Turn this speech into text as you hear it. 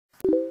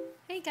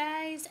Hey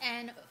guys,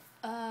 and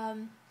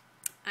I'm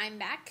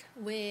back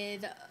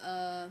with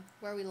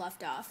where we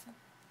left off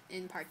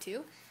in part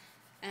 2.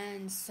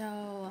 And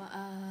so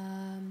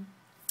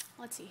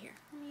let's see here.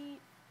 Let me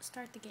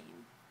start the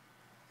game.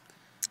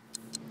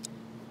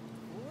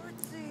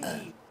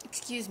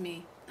 Excuse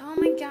me. Oh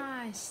my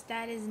gosh,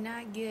 that is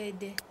not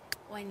good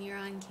when you're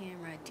on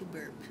camera to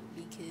burp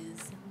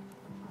because,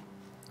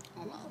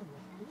 oh well,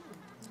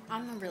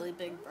 I'm a really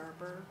big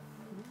burper.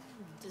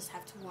 Just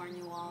have to warn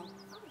you all.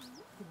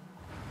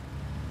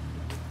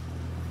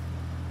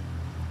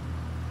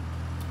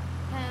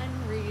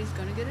 Henry's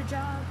gonna get a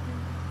job.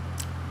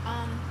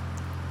 I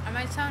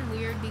might sound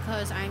weird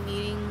because I'm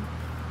eating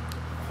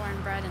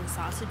cornbread and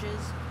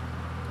sausages.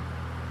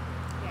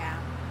 Yeah.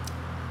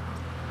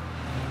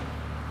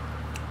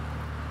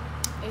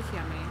 It's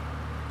yummy.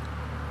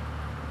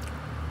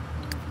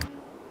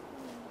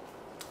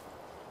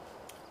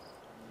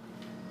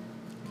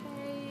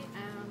 Okay,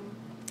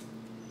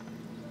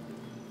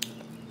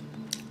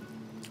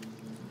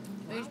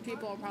 these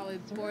people are probably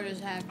bored as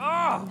heck.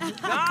 Oh,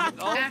 God!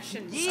 Oh,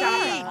 Ashton,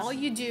 stop. All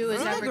you do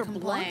is ever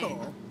complain.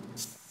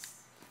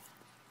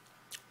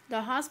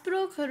 The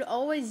hospital could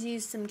always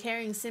use some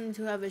caring sim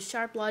to have a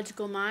sharp,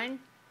 logical mind,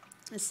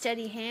 a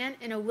steady hand,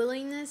 and a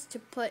willingness to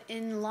put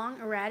in long,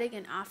 erratic,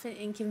 and often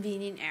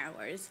inconvenient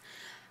hours.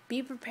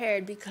 Be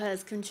prepared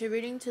because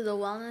contributing to the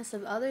wellness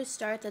of others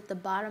starts at the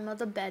bottom of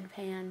the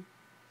bedpan.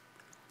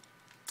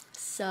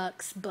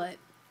 Sucks, but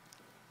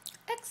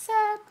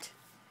accept.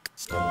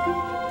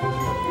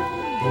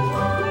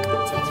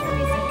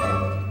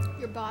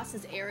 Your boss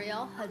is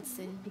Ariel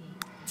Hudson.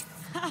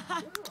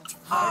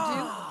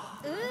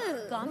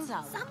 Ooh,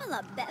 Gonzalo.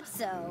 Samala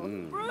Bepso.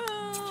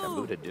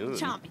 Chabuda Dune.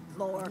 Chompy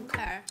Lord.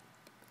 Okay.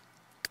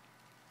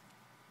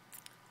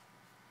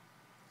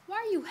 Why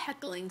are you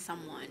heckling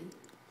someone?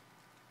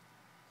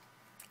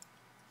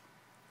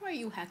 Why are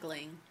you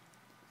heckling?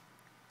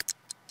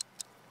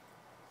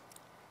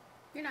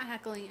 You're not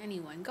heckling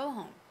anyone. Go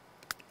home.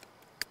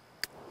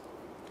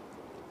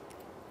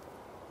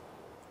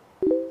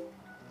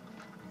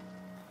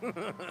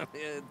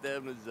 Yeah,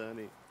 damn it,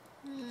 Sonny.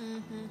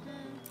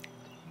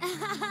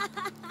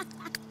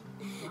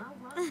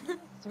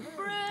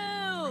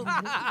 Brew!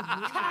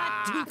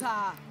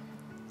 Katuka!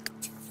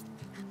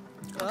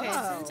 Okay,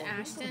 since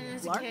Ashton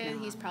is a kid,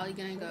 he's probably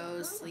gonna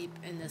go sleep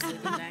in the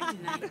sleeping bag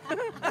tonight.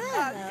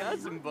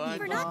 Cousin Bun.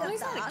 No,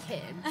 he's not a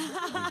kid.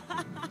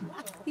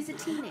 He's a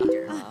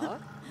teenager. No.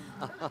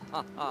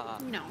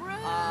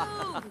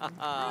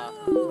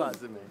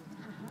 Pásame.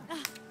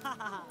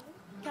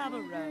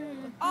 Cabaret.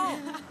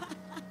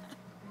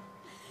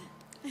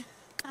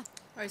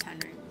 Where's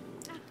Henry?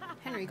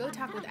 Henry, go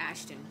talk with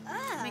Ashton.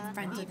 Make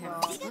friends with him.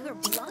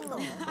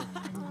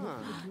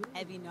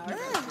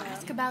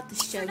 Ask about the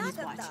show he's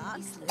watching.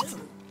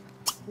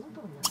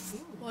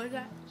 What is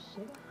that?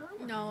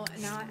 No,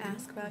 now I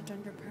ask about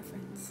gender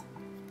preference.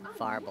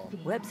 Farble,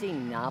 Websy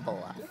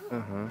Novela.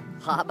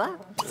 Haba,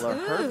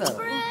 Lorherbo.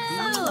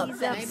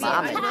 Maybe I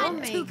will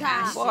make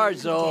Ashton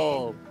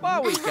Barzo.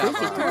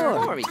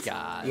 Warwick.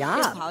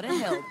 Yeah, How to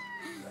help.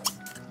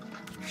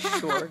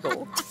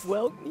 Shorgle.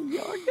 Welk New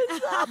York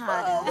is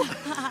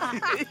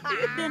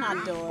Been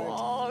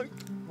adored.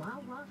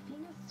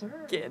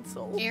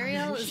 Cancel.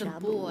 Ariel is a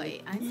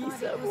boy. I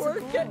thought it was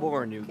a boy.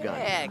 More new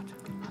gun.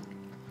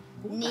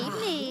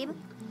 Neeb.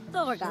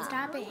 Thorga.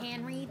 Stop it,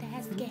 Henry.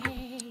 That's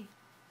gay.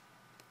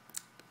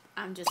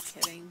 I'm just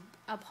kidding.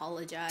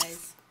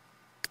 Apologize.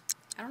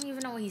 I don't even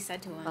know what he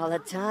said to him.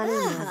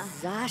 Palatani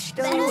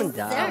Zashto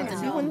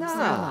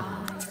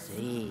and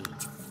See.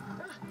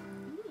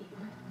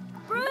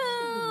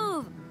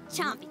 Brew!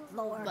 Chompy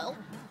Lord. Well,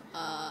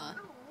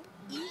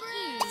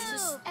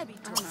 Just, I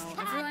don't know.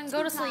 Everyone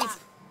go to sleep.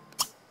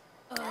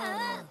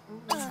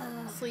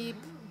 Sleep.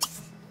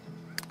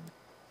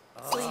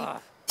 Sleep.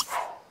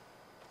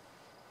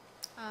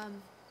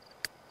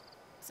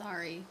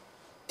 Sorry.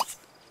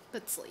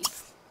 But sleep.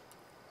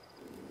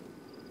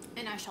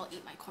 And I shall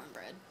eat my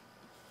cornbread.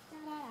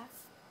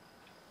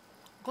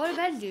 Go to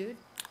bed, dude.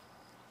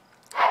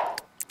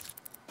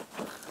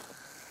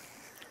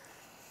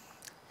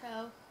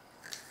 So,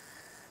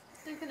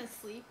 they're gonna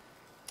sleep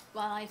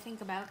while I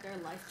think about their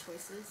life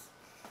choices.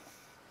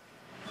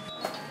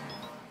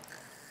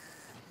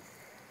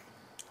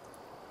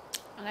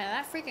 Okay,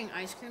 that freaking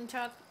ice cream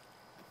truck,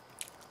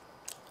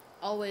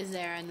 always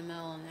there in the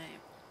middle of the night.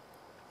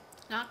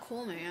 Not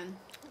cool, man.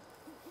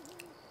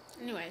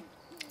 Anyway,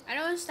 I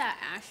noticed that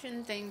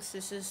Ashton thinks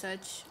this is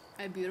such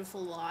a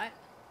beautiful lot.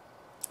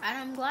 And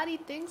I'm glad he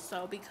thinks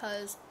so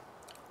because,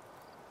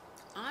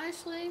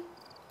 honestly,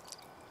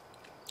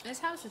 this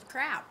house is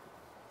crap.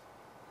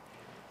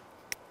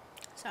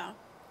 So,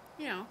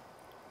 you know,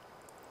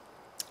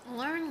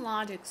 learn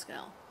logic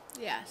skill.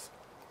 Yes.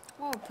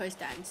 We'll push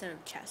that instead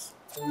of chess.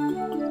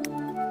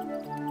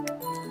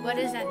 What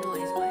is that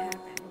noise? What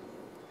happened?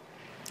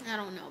 I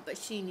don't know, but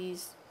she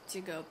needs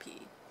to go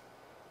pee.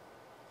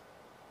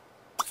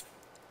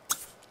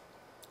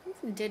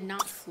 Did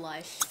not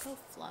flush. Go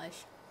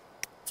flush.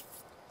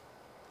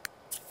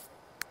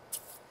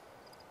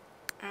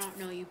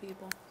 don't know you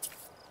people.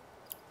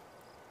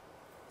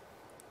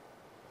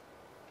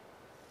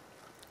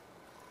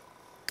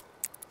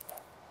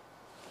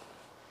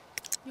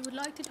 You would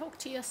like to talk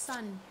to your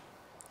son.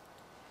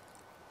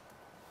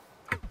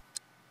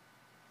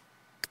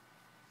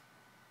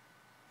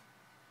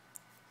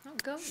 Oh,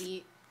 go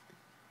eat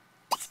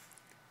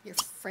your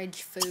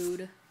fridge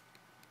food.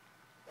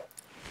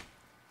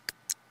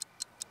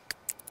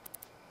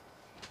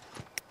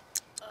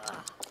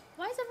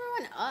 Why is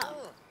everyone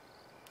up?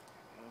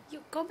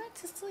 You go back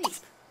to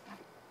sleep.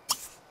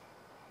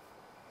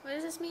 What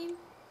does this mean?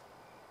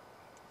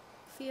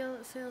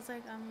 It feels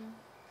like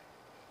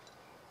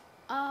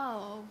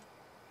Oh.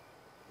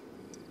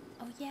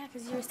 Oh yeah,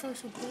 because you're a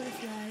social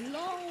butterfly.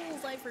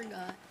 Lols, I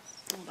forgot.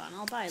 Hold on,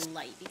 I'll buy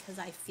light because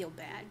I feel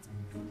bad.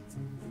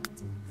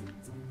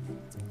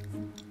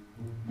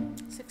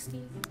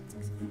 60?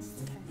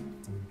 Okay.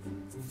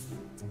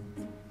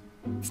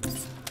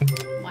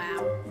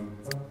 Wow.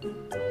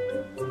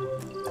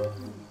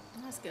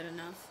 That's good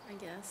enough, I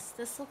guess.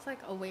 This looks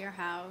like a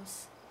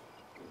warehouse.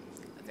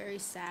 A very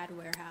sad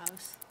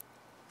warehouse.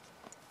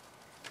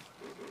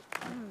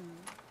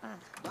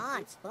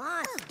 Blonde,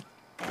 blonde.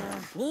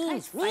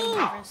 Guys, find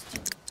the rest to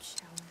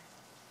shower.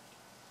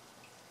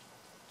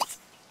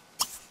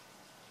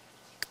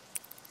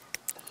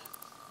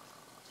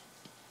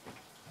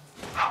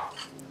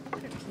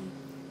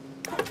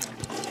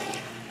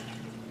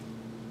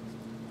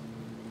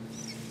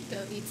 Go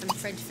eat some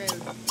fridge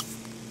food.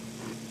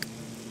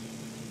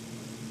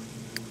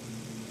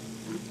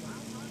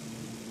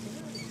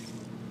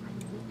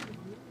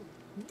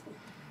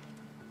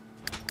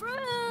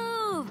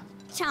 Groove!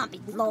 Chompy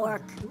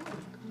Flork.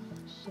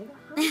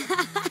 Look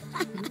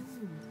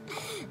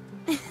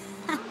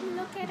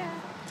at her.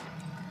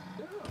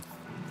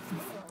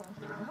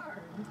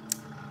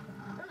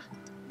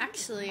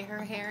 Actually,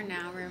 her hair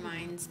now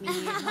reminds me of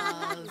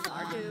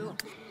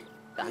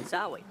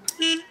Gonzawi.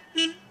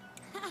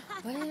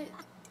 what?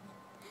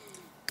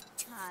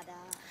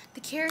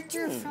 The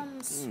character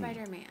from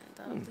Spider-Man,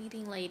 the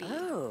leading lady.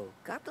 Oh,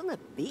 Captain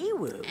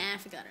Biwu. I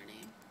forgot her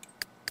name.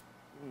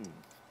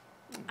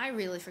 I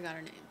really forgot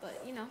her name,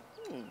 but you know,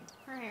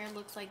 her hair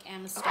looks like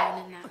Emma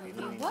Stone in that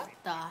movie. What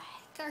the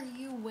heck are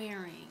you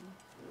wearing?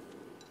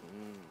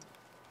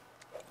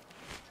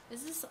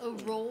 Is this a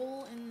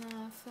role in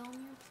the film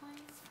you're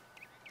playing?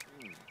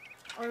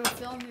 Or the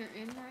film you're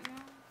in right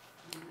now?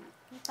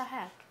 What the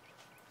heck?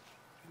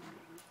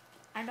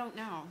 I don't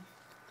know.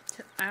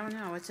 I don't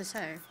know what to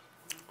say.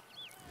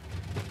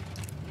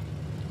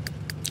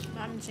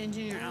 I'm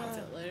changing your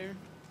outfit later.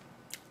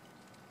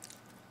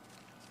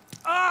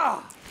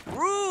 Ah!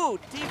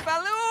 Rude!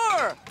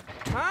 Tifalur!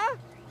 Huh?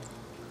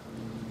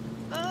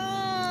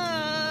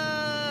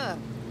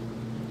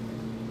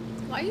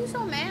 Why are you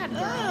so mad,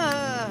 bro?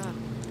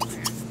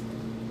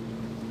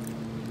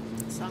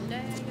 Someday,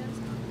 I guess.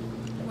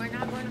 We're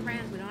not going to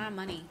France. We don't have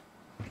money.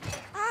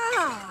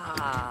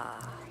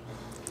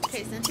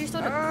 Okay, since you're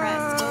so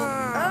depressed,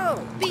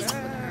 go beat with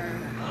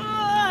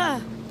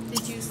her.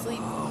 Did you sleep?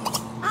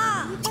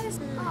 You guys, is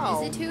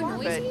it too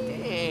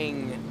noisy?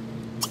 Dang.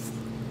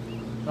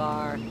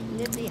 Bar.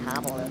 Nippy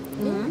hobble.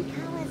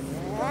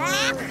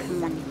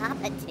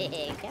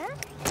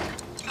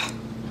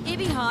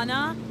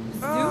 Ibihana,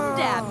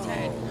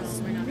 Zoomdapted, No,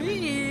 we're not.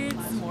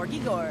 Reeds, Morgy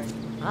Gord,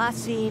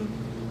 Asim.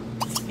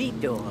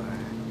 Vidor.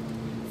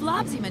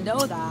 Flopsy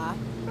Mendoza,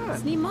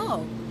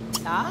 Snimo,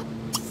 Ah?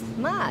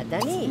 Ma,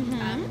 Dani.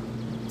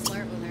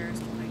 Flirt with her or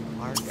something.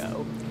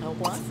 Margo.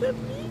 Kawasa.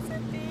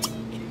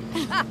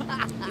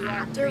 You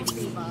are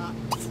pretty.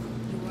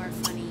 You are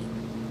funny.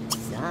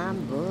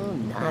 Zambu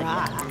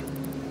Naga.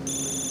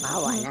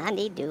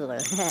 Awanandi Doodle.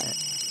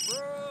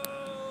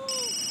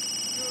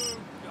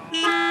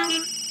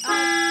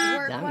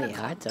 Work, what Dami a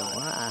cop.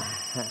 Hatawa.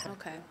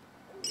 Okay.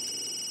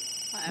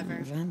 Whatever.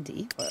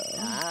 Vandipo.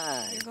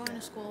 You're going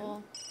to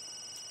school.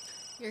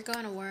 You're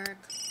going to work.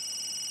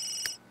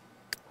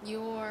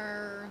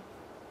 You're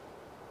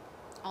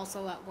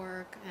also at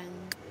work,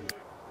 and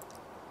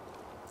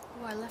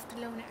you are left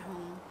alone at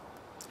home.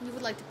 You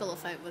would like to pillow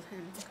fight with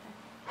him. Okay.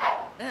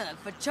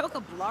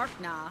 Fachoka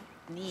Blarkna,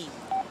 Nee.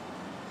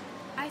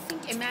 I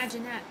think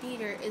Imaginat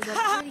Theater is a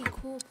pretty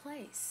cool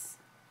place.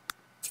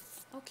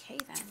 Okay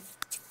then.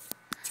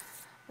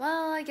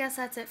 Well, I guess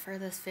that's it for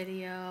this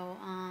video.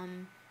 I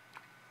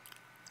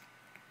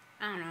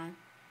don't know.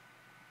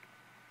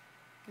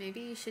 Maybe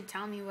you should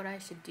tell me what I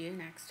should do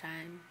next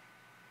time.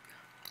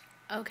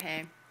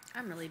 Okay,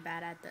 I'm really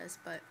bad at this,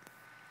 but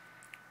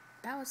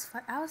that was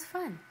fun. That was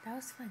fun,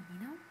 you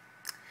know?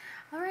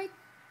 Alright,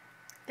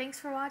 thanks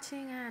for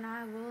watching, and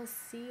I will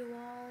see you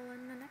all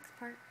in the next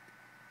part.